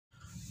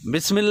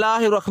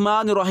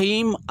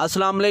बिस्मिल्लाहिर्रहमानिर्रहीम।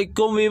 अस्सलाम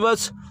वालेकुम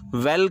वीवर्स,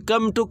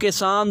 वेलकम टू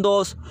किसान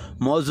दोस्त।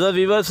 मौजूद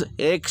वीवर्स,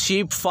 एक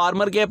शीप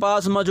फार्मर के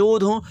पास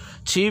मौजूद हूँ।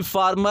 शीप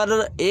फार्मर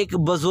एक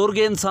बुज़ुर्ग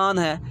इंसान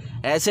है।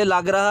 ऐसे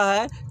लग रहा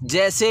है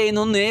जैसे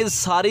इन्होंने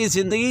सारी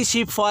ज़िंदगी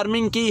शीप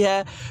फार्मिंग की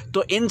है।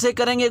 तो इनसे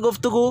करेंगे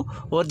गुफ्तगू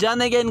और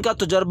जानेंगे इनका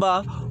तजुर्बा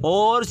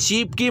और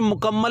शीप की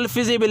मुकम्मल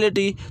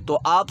फिजिबिलिटी। तो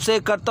आपसे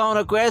करता हूँ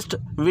रिक्वेस्ट,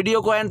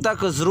 वीडियो को एंड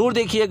तक ज़रूर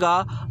देखिएगा,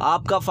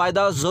 आपका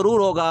फ़ायदा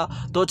ज़रूर होगा।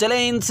 तो चलें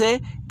इनसे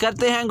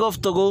करते हैं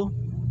गुफ्तगू।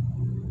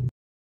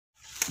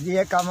 जी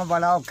ये काम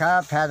बड़ा औखा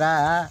है,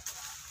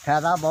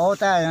 फायदा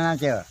बहुत है इन्हां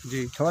च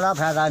जी, थोड़ा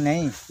फायदा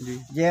नहीं जी।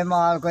 जे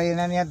माल कोई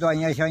इन्हां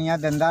दवाइयां शवाइयां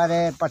दिंदा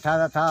रहे, पट्ठा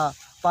रथा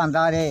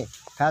पांदा रहे,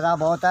 फायदा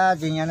बहुत है।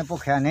 जियां ने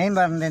भुखिया नहीं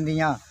मरन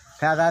दिंदियां,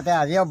 फायदा तो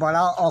है जी,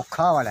 बड़ा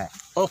औखा वाला है।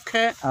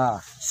 औखा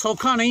हाँ,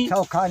 सौखा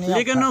नहीं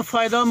लेकिन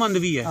फायदेमंद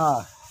भी है।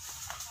 हाँ।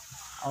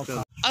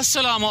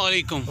 अस्सलाम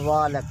वालेकुम।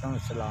 वालेकुम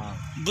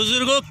सलाम।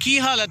 बुजुर्गो की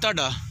हाल है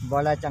तुहाडा?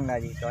 बड़ा चंगा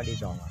जी, तुहाडी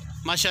दुआ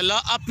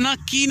माशाअल्लाह। अपना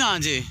की नाम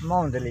जे?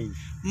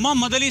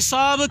 मोहम्मद अली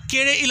साहब,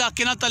 केड़े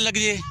इलाके नाल तलक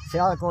जे?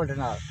 सियालकोट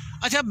नाल।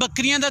 अच्छा,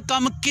 बकरियां दा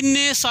काम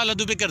किन्ने साल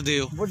तो करदे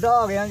हो? बुढ़ा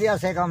हो गया जी,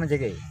 ऐसे काम च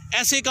गए।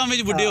 ऐसे काम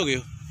में बुढ़े हो गए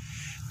हो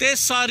ते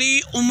सारी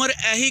उम्र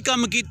यही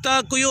काम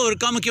कीता, कोई और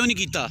काम क्यों नहीं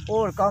कीता?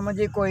 और काम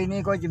जी कोई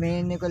नहीं, कोई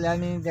जमीन नहीं, कोई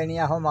लैनी नहीं देनी,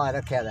 आहो मार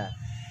रखा दा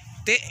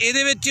ते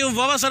एदे विच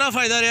वावा सारा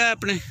फायदा रहा है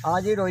अपने?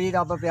 हाँ जी, रोजी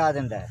रब प्या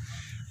दिंदा है।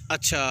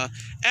 अच्छा,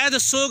 ए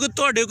दसो कि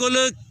तुहाडे कोल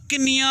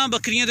किन्नियां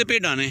बकरियां ते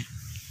भेडां ने?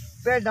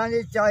 भेडां जी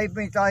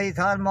 40-45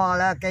 साल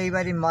माल है, कई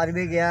बारी मर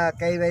भी गया,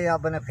 कई बारी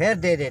रब ने फिर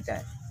दे देता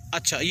है।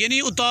 अच्छा, यानी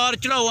उतार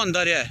चढ़ाव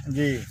आंदा रहा है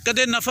जी,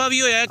 कदे नफा भी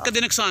होया,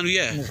 कदे नुकसान भी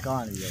है।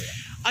 नुकसान भी होया।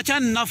 अच्छा,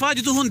 नफा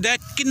जो हुंदा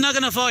किन्ना क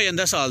नफा हो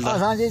जांदा साल दा?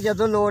 असां जी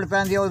जदों लोड़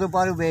पैंदी उदों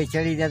पर बेच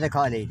छड़ी दे ते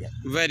खा लईदा।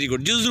 वेरी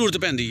गुड, जो जरूरत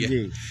पैंदी है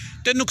जी।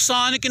 ते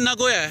नुकसान किन्ना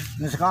क होया है?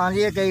 नुकसान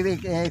जी कई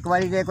एक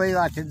बारी दे कोई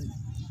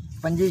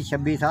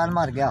 25-26 साल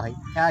मर गया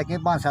है कि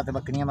 5-7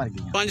 बकरियां मर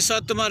गई।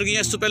 5-7 मर गई।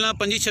 इस तो पहला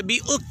 25-26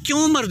 वो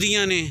क्यों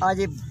मरदियां ने? आज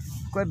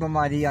कोई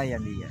बीमारी आ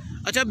जाती है।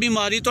 अच्छा,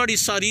 बीमारी तुहाडी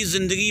सारी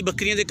जिंदगी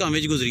बकरियां दे काम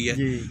विच गुजरी है,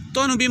 जी।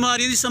 तुहानू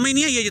बीमारियां दी समझ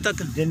नहीं आई अजे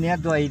तक? दिन्ने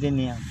दवाई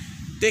दिन्ने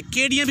ते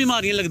केड़ियां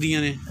बीमारियां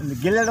लगदियां ने?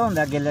 गिल्लड़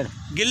होंदा, गिल्लड़।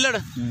 गिल्लड़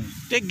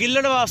ते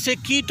गिल्लड़ वास्ते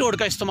की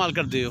टोटका इस्तेमाल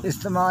करदे हो?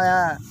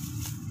 इस्तेमाल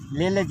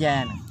लिल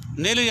जैन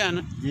नील जैन।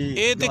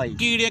 ये ते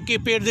कीड़े के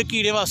पेट दे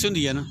कीड़े वास्ते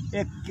हुंदी है ना?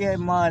 एक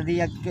मार दी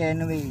है, के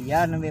नु भी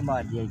यार नु भी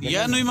मार दी है,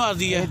 यार नु भी मार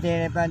दी है।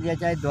 देने पैंदी है,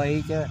 चाहे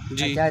दवाई च,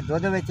 चाहे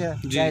दुध विच,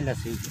 चाहे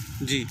लस्सी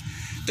च जी।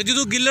 ते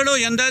जदों गिल्लड़ हो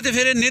जांदा है ते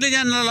फिर नील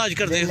जैन नाल इलाज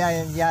करदे हो?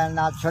 जैन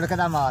नाल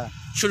छुड़कदा माल,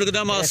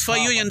 छुड़कदा माल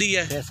सफाई हो जांदी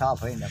है, फिर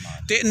साफ हो जांदा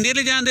माल। ते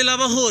नील जैन दे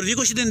अलावा होर भी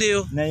कुछ दिंदे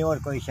हो? नहीं, और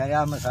कोई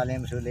शरिया मसाले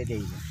मसूले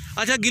देईदे।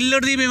 अच्छा,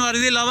 गिल्लड़ दी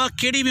बीमारी दे अलावा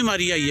केड़ी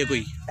बीमारी आई है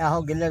कोई?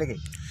 आहो गिल्लड़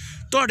गई।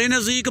 तुहाडे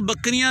नज़दीक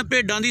बकरियां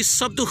भेडां दी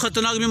सब तो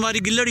खतरनाक बीमारी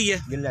गिल्लड़ ही है?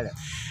 गिल्लड़।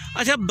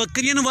 अच्छा,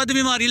 बकरियां नूं वध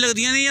बीमारी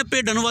लगदियां ने या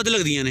भेडां नूं वध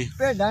लगदियां ने?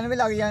 भेडां भी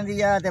लग जाती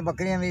है ते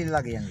बकरियां भी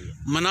लग जाती है।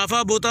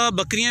 मुनाफा बहुता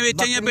बकरियां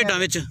विच या भेडां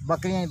विच?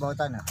 बकरियां ही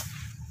बहुत है ना।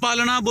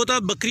 पालना बहुता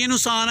बकरियां नूं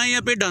आसान है या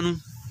भेडां नूं?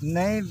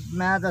 नहीं,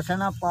 मैं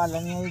दसना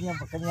पालनियां जेहड़ियां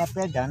बकरियां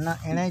भेडां ना,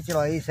 इन्हें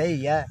चलाई सही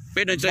है।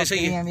 भेडां चलाई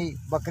सही है।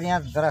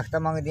 बकरियां दरख्त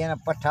मंगदियां ने,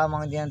 पट्ठा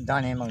मंगदियां,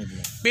 दाने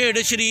मंगदियां।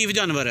 भेड़ शरीफ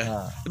जानवर है,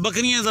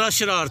 बकरियां जरा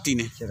शरारती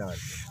ने।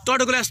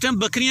 तुहाडे कोल इस टाइम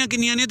बकरियां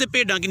किन्नियां ने ते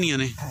भेडां किन्नियां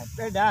ने?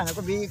 भेडां ने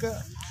कोई 20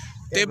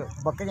 ते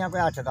बकरियां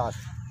कोई 8-10।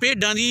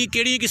 भेडां दी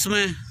केड़ी किस्म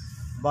है?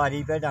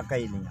 बारी भेडां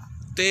कई लियां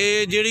ते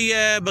जेहड़ी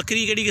है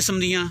बकरी केड़ी किस्म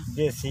दियां?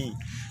 देसी।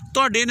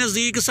 तुहाडे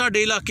नज़दीक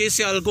साडे इलाके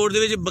सियालकोट दे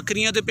विच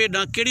बकरियां ते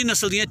भेडां केड़ी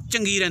नस्ल दियां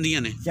चंगी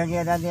रहिंदियां ने?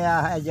 चंगियां रहिंदियां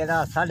है जेहड़ा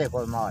साडे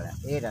कोल माल है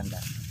ये रहिंदा।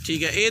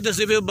 ठीक है, ये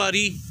दसदे पे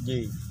बारी जी,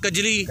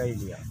 कजली कई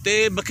लिया ते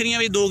बकरियां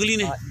भी दोगली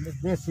ने?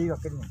 देसी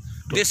बकरियां।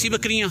 देसी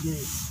बकरियां।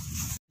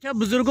 अच्छा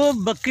बुजुर्गो,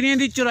 बकरियां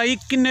दी चुराई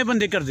किन्ने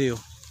बंदे करदे हो?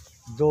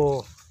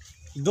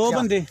 दो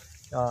बंदे?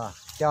 हाँ,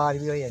 4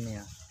 भी हो जाने।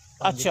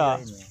 अच्छा,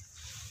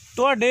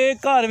 तुहाडे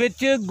घर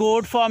विच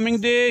गोट फार्मिंग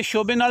दे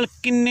शोबे नाल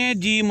किन्ने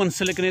जी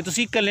मुंसलिक ने?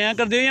 तुसीं कल्लियां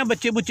करदे हो या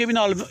बच्चे बुच्चे भी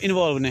नाल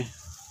इन्वॉल्व ने?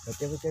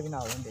 बच्चे बुच्चे भी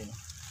नाल हुंदे ने।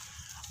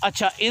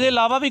 अच्छा, इहदे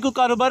अलावा भी कोई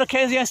कारोबार रखे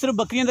या सिर्फ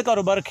बकरियां दा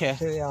कारोबार रखे?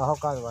 आहो,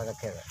 कारोबार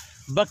रखे है।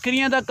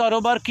 बकरियां दा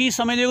कारोबार की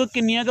समझदे हो,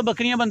 किन्नियां क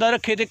बकरियां बंदा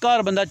रखे ते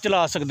घर बंदा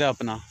चला सकदा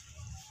अपना?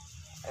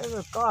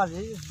 घर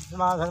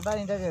चला सकदा,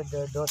 इंदे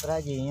 2-3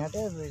 जी हैं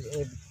ते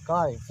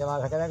घर चला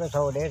सकदा।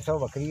 100-150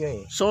 बकरी होए,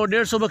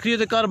 100-150 बकरी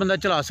ते घर बंदा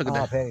चला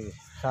सकदा, फिर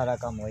सारा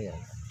काम हो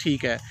जाएगा।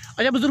 ठीक है।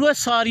 अच्छा बुजुर्गो,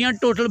 सारियां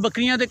टोटल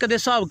बकरियां ते कदे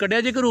हिसाब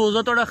कड्ढिया जे कि रोज़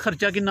दा तुहाडा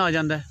खर्चा किन्ना आ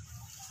जांदा है?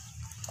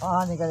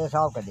 हाँ, नहीं कदे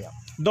हिसाब कड्ढिया।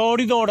 दौड़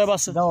ही दौड़ है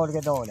बस? दौड़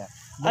है।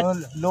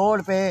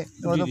 लोड़ पे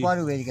उदों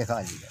भारू बेच के खा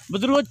लीदा।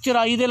 बुजुर्गो,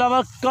 चराई दे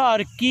अलावा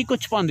घर की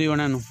कुछ पांदे हो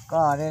इन्हां नूं?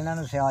 घर इन्हां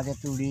नूं सियाल च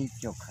तूड़ी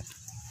चोखर।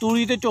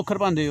 तूड़ी ते चोखर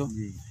पांदे हो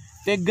जी।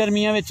 ते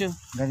गर्मियां विच?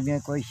 गर्मियां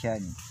कोई शै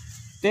नहीं।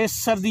 ते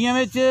सर्दियां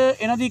विच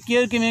इन्हां दी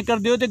केयर किवें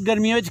करदे हो ते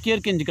गर्मियां विच केयर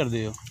किंज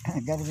करदे हो?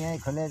 गर्मियां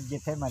खुले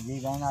जिथे मर्जी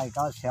रहन,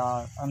 अजकल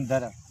सियाल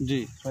अंदर जी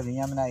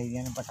सदियां बनाई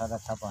दियां ने, पट्ठा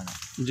रस्सा पाना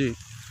जी।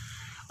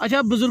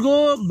 अच्छा बुजुर्गो,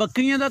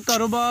 बकरियां दा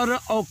कारोबार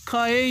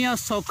औखा है या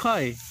सौखा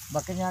है?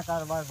 बकरियां का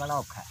कारोबार बड़ा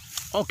औखा है।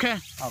 औखा है?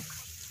 औखा।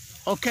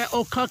 ਔਖਾ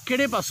ਔਖਾ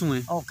ਕਿਹੜੇ ਪਾਸੋਂ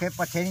ਹੈ? ਔਖੇ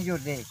ਪੱਠੇ ਨਹੀਂ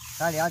ਜੁੜਦੇ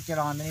ਸਾਡੇ, ਆ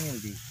ਚਰਾਂਦ ਨਹੀਂ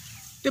ਮਿਲਦੀ।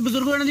 ਤੇ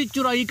ਬਜ਼ੁਰਗੋ ਇਹਨਾਂ ਦੀ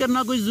ਚੁਰਾਈ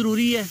ਕਰਨਾ ਕੋਈ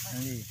ਜ਼ਰੂਰੀ ਹੈ?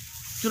 ਹਾਂਜੀ,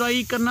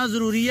 ਚੁਰਾਈ ਕਰਨਾ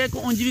ਜ਼ਰੂਰੀ ਹੈ ਕਿ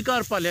ਉਂਝ ਵੀ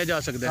ਘਰ ਪਾਲਿਆ ਜਾ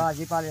ਸਕਦਾ ਹੈ? ਘਰ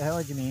ਜੀ ਪਾਲੇ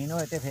ਹੋਏ ਜ਼ਮੀਨ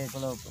ਹੋਏ ਤੇ ਫਿਰ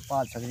ਕੋਲ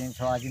ਪਾਲ ਸਕਦੇ ਨੇ,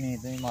 ਸਵਾ ਜ਼ਮੀਨ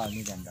ਤੋਂ ਹੀ ਮਾਲ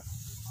ਨਹੀਂ ਜਾਂਦਾ।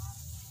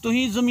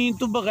 ਤੁਸੀਂ ਜ਼ਮੀਨ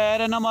ਤੋਂ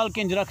ਬਗੈਰ ਇਹਨਾਂ ਮਾਲ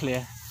ਕਿੰਜ ਰੱਖ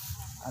ਲਿਆ?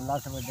 ਅੱਲਾ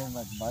ਸਬਦੇ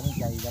ਬਾਹਰੋਂ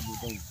ਚਾਹੀਦਾ,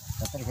 ਬੂਟੇ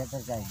 70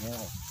 ਖੇਤਰ ਚਾਹੀਦੇ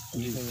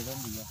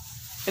ਹੁੰਦੀ ਹੈ।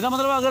 ਇਹਦਾ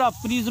ਮਤਲਬ ਅਗਰ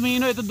ਆਪਣੀ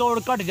ਜ਼ਮੀਨ ਹੋਏ ਤਾਂ ਦੌੜ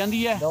ਘਟ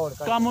ਜਾਂਦੀ ਹੈ,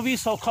 ਕੰਮ ਵੀ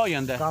ਸੌਖਾ ਹੋ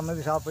ਜਾਂਦਾ ਹੈ। ਕੰਮ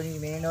ਵੀ ਆਪਣੀ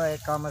ਜ਼ਮੀਨ ਹੋਏ,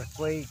 ਕੰਮ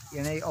ਕੋਈ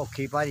ਇਹਨੇ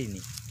ਔਖੀ ਭਾਰੀ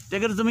ਨਹੀਂ। ਤੇ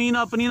ਅਗਰ ਜ਼ਮੀਨ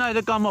ਆਪਣੀ ਨਾ ਹੋਏ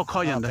ਤਾਂ ਕੰਮ ਔਖਾ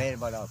ਹੋ ਜਾਂਦਾ ਹੈ। ਫਿਰ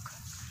ਬੜਾ ਔਖਾ।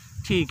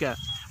 ਠੀਕ ਹੈ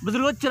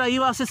ਬਜ਼ੁਰਗੋ, ਚਰਾਈ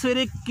ਵਾਸਤੇ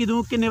ਸਵੇਰੇ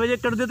ਕਿੰਨੇ ਵਜੇ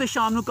ਕੱਢਦੇ ਤੇ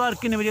ਸ਼ਾਮ ਨੂੰ ਘਰ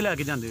ਕਿੰਨੇ ਵਜੇ ਲੈ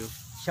ਕੇ ਜਾਂਦੇ ਹੋ?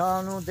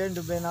 ਸ਼ਾਮ ਨੂੰ ਦਿਨ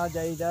ਡੁੱਬੇ ਨਾਲ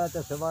ਜਾਈਦਾ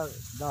ਤੇ ਸਵੇਰ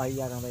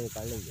 10-11 ਵਜੇ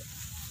ਕੱਢ ਲਈਦਾ।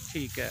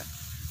 ਠੀਕ ਹੈ।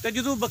 ਤੇ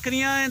ਜਦੋਂ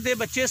ਬੱਕਰੀਆਂ ਦੇ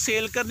ਬੱਚੇ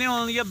ਸੇਲ ਕਰਨੇ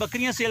ਹੋਣ ਜਾਂ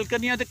ਬੱਕਰੀਆਂ ਸੇਲ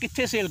ਕਰਨੀਆਂ ਤੇ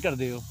ਕਿੱਥੇ ਸੇਲ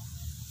ਕਰਦੇ ਹੋ?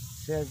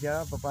 ਫਿਰ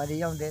ਜਿਹੜਾ ਵਪਾਰੀ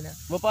ਆਉਂਦੇ ਨੇ।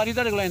 ਵਪਾਰੀ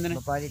ਤੁਹਾਡੇ ਕੋਲ ਆਉਂਦੇ ਨੇ?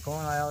 ਵਪਾਰੀ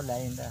ਕੌਣ ਆਇਆ ਉਹ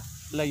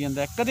ਲੈ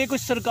ਜਾਂਦਾ। ਕਦੇ ਕੋਈ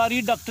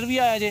ਸਰਕਾਰੀ ਡਾਕਟਰ ਵੀ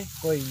ਆਇਆ ਜੇ?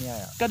 ਕੋਈ ਨਹੀਂ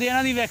ਆਇਆ। ਕਦੇ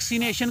ਇਹਨਾਂ ਦੀ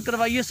ਵੈਕਸੀਨੇਸ਼ਨ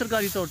ਕਰਵਾਈ ਹੈ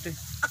ਸਰਕਾਰੀ ਤੌਰ ਤੇ?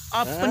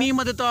 ਆਪਣੀ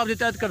ਮਦਦ ਆਪ ਦੇ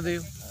ਤਹਿਤ ਕਰਦੇ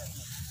ਹੋ?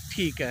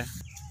 ਠੀਕ ਹੈ।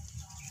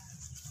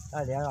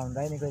 ਸਾਡੇ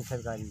ਆਉਂਦਾ ਹੀ ਨਹੀਂ ਕੋਈ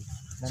ਸਰਕਾਰੀ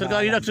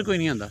ਡਾਕਟਰ ਕੋਈ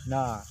ਨਹੀਂ ਆਉਂਦਾ?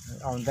 ਨਾ,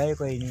 ਆਉਂਦਾ ਹੀ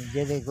ਕੋਈ ਨਹੀਂ।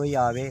 ਜਿਹਦੇ ਕੋਈ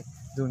ਆਵੇ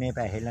ਦੂਨੇ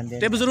ਪੈਸੇ ਲੈਂਦੇ।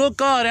 ਤੇ ਬਜ਼ੁਰਗੋ,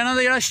 ਘਰ ਇਹਨਾਂ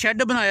ਦਾ ਜਿਹੜਾ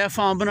ਸ਼ੈੱਡ ਬਣਾਇਆ,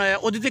 ਫਾਰਮ ਬਣਾਇਆ,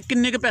 ਉਹਦੇ ਤੇ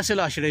ਕਿੰਨੇ ਕੁ ਪੈਸੇ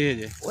ਲਾ ਛੜੇ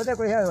ਜੇ? ਉਹਦੇ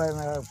ਕੋਈ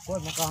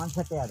ਮਕਾਨ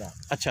ਛੱਟਿਆ ਦਾ।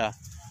 ਅੱਛਾ,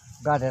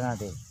 ਗਾਰਡਨਾਂ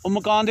ਤੇ ਉਹ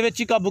ਮਕਾਨ ਦੇ ਵਿੱਚ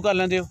ਹੀ ਕਾਬੂ कर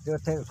लेते हो? ਤੇ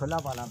ਉੱਥੇ ਖੁੱਲਾ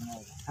ਪਾਲਾ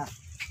ਬਣਾਇਆ।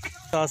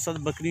 साथ साथ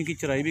बकरियों की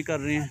चराई भी कर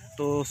रहे हैं,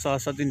 तो साथ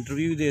साथ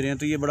इंटरव्यू भी दे रहे हैं।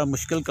 तो ये बड़ा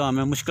मुश्किल काम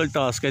है, मुश्किल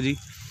टास्क है जी।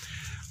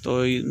 तो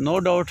नो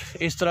डाउट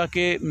इस तरह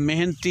के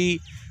मेहनती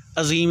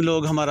अजीम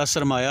लोग हमारा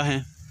सरमाया हैं।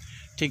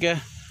 ठीक है,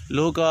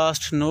 लो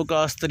कास्ट नो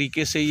कास्ट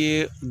तरीके से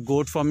ये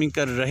गोट फार्मिंग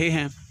कर रहे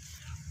हैं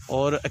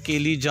और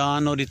अकेली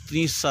जान और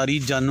इतनी सारी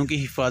जानों की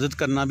हिफाजत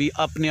करना भी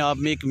अपने आप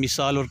में एक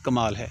मिसाल और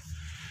कमाल है।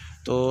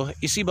 तो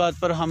इसी बात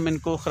पर हम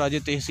इनको खराज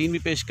तहसीन भी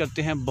पेश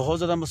करते हैं। बहुत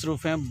ज़्यादा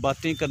मसरूफ़ हैं,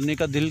 बातें करने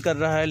का दिल कर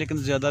रहा है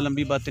लेकिन ज़्यादा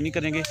लंबी बातें नहीं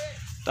करेंगे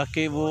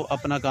ताकि वो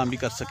अपना काम भी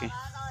कर सकें।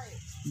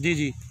 जी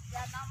जी,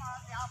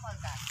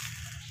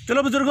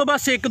 चलो बजुर्गो,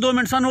 बस 1-2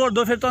 मिनट सानू और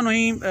दो, फिर तुहानू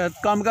ही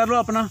काम कर लो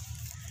अपना।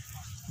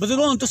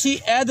 बजुर्गो, हुण तुसीं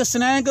यह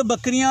दसना है कि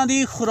बकरियां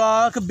दी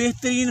खुराक,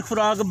 बेहतरीन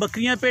खुराक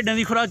बकरियां भेडां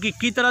दी खुराक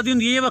एक ही तरह की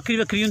हुंदी है या वक्री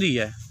वक्री हुंदी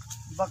है?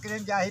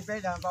 बकरियां जाही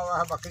भेडां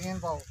पाओ, बकरियां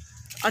पाओ।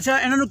 अच्छा,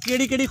 इन्हों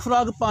किहड़ी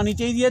खुराक पानी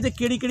चाहिए है,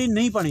 किहड़ी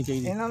नहीं पानी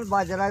चाहिए? इन्हों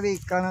बाजरा भी,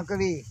 कणक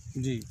भी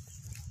जी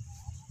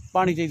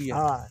पानी चाहिए।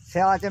 हाँ,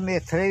 सियाल च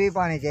मेथरे भी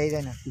पानी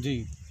चाहिए ने जी,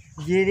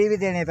 जीरी भी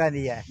देनी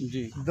पैंदी है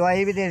जी,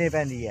 दवाई भी देनी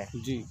पैंदी है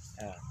जी।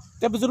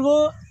 तो बजुर्गो,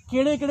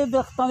 किहड़े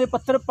दरख्तां दे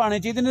पत्तर पाने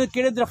चाहिए ने,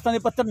 किहड़े दरख्तां दे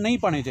पत्तर नहीं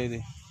पाने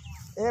चाहिए?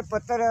 ये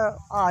पत्तर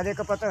हर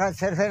एक पत्तर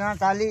सिर्फ ना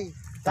टाली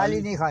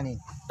नहीं खानी,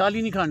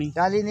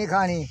 टाली नहीं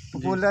खानी,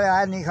 फूल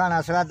नहीं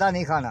खाना, सलादा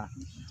नहीं खाना।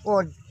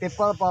 और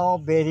पिपल पाओ,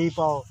 बेरी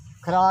पाओ।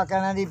 खुराक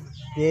इन्हां दी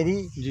बेरी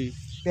जी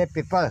ते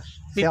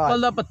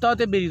पिपल दा पत्ता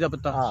ते बेरी दा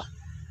पत्ता। हाँ।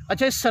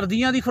 अच्छा,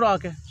 सर्दियां दी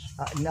खुराक है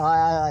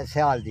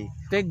सियाल दी।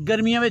 ते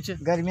गर्मियां विच?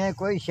 गर्मियां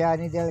कोई शै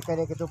नहीं दिल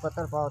करे कि तू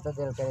पत्तर पाओ तो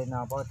दिल करे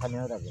ना पाओ,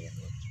 थल्ले रख दे।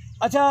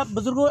 अच्छा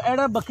बजुर्गो,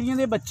 एड़ा बकरियां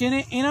दे बच्चे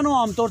ने, इन्हां नूं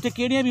आम तौर ते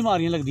किहड़ियां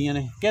बीमारियां लगदियां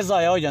ने कि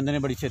ज़ाया हो जांदे ने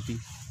बड़ी छेती?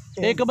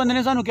 एक बंदे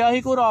ने सानूं कहा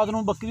सी कि रात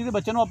नूं बकरी दे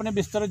बच्चे नूं अपने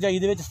बिस्तर रजाई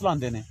दे विच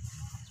सुलांदे ने।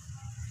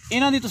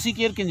 इन्हां दी तुसीं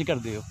केयर किंज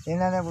करदे हो?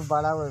 इन्हां ने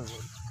बड़ा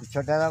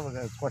छोटा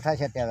कोठा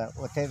छट्टिया दा,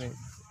 उत्थे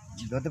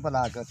दुध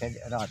पिला के उत्थे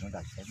रात नूं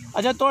रख छड्डने।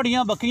 अच्छा,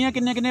 तुहाड़ियां बकरियां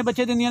किन्ने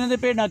बच्चे दिंदियां ने ते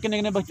भेडां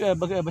किन्ने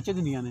बच्चे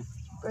दिंदियां ने?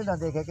 भेडां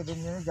देखे कि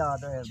दिंदियां ने,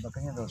 जात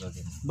बकरियां 2-2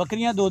 दिन।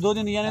 बकरियां 2-2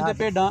 दिंदियां ने ते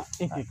भेडां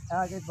 1-1।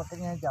 आगे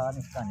बकरियां जा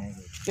नहीं सकाने।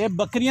 ते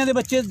बकरियां दे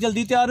बच्चे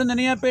जल्दी तैयार हुंदे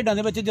ने या भेडां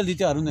दे बच्चे जल्दी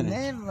तैयार हुंदे ने?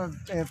 नहीं,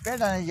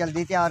 भेडां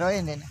जल्दी तैयार हो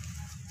जांदे ने।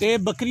 ते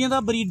बकरियां दा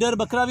ब्रीडर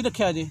बकरा भी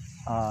रखिया जे?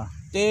 हाँ।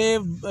 ते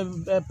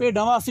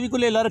भेडां वास्ते भी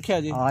कोई लेला रखिया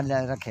जे? हाँ,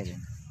 ले रखे जे।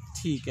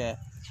 ठीक है।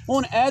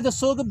 हुण यह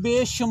दसो कि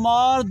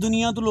बेशुमार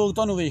दुनिया तो लोग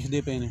तुहानूं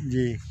वेखदे पे ने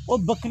जी, वो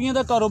बकरियां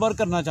दा कारोबार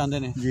करना चाहते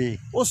हैं जी,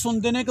 वो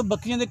सुनते हैं कि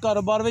बकरियां दे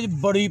कारोबार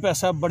में बड़ी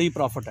पैसा, बड़ी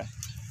प्रॉफिट है।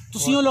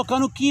 तुसीं उह लोकां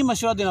नूं की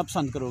मशवरा देना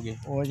पसंद करोगे?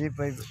 वो जी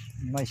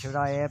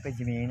मशवरा यह है कि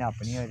जमीन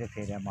अपनी होए ते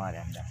फिर मार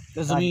रहिंदा।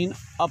 ते जमीन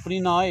अपनी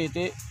ना होए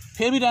ते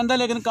फिर भी रहिंदा,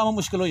 लेकिन काम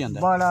मुश्किल हो जाता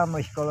है, बड़ा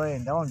मुश्किल हो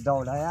जाता। हुण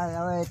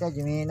दौड़ाया ते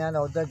जमीन है,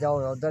 उधर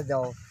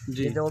जाओ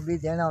जी। जो भी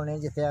दिन आने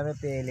जिथे एवें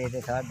पे ले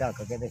ते सारा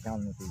ढक के ते शाम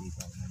नूं पूरी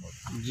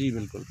करनी। जी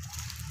बिल्कुल।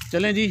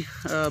 चलें जी,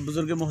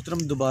 बुज़ुर्ग मोहतरम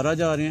दोबारा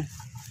जा रहे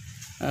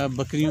हैं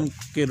बकरियों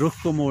के रुख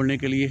को मोड़ने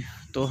के लिए।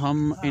 तो हम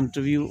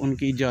इंटरव्यू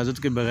उनकी इजाज़त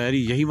के बगैर ही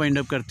यही वाइंड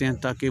अप करते हैं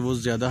ताकि वो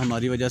ज़्यादा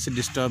हमारी वजह से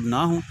डिस्टर्ब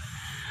ना हो।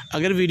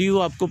 अगर वीडियो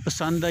आपको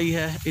पसंद आई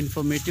है,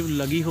 इन्फॉर्मेटिव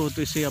लगी हो,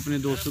 तो इसे अपने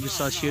दोस्तों के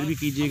साथ शेयर भी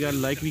कीजिएगा,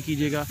 लाइक भी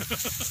कीजिएगा,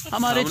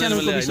 हमारे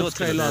चैनल को भी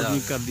सब्सक्राइब लाजमी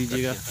कर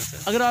दीजिएगा।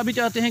 अगर आप भी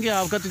चाहते हैं कि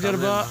आपका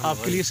तजर्बा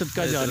आपके लिए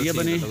सदका जारिया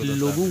बने,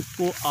 लोगों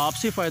को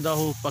आपसे फ़ायदा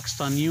हो,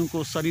 पाकिस्तानियों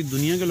को, सारी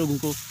दुनिया के लोगों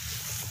को,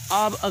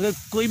 आप अगर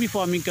कोई भी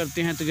फार्मिंग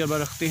करते हैं, तजर्बा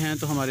रखते हैं,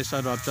 तो हमारे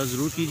साथ रब्ता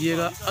ज़रूर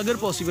कीजिएगा। अगर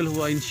पॉसिबल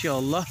हुआ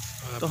इंशाअल्लाह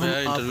तो हम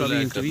आपका भी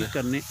इंटरव्यू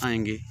करने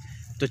आएंगे।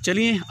 तो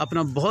चलिए,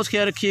 अपना बहुत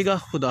ख्याल रखिएगा।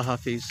 खुदा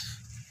हाफिज़।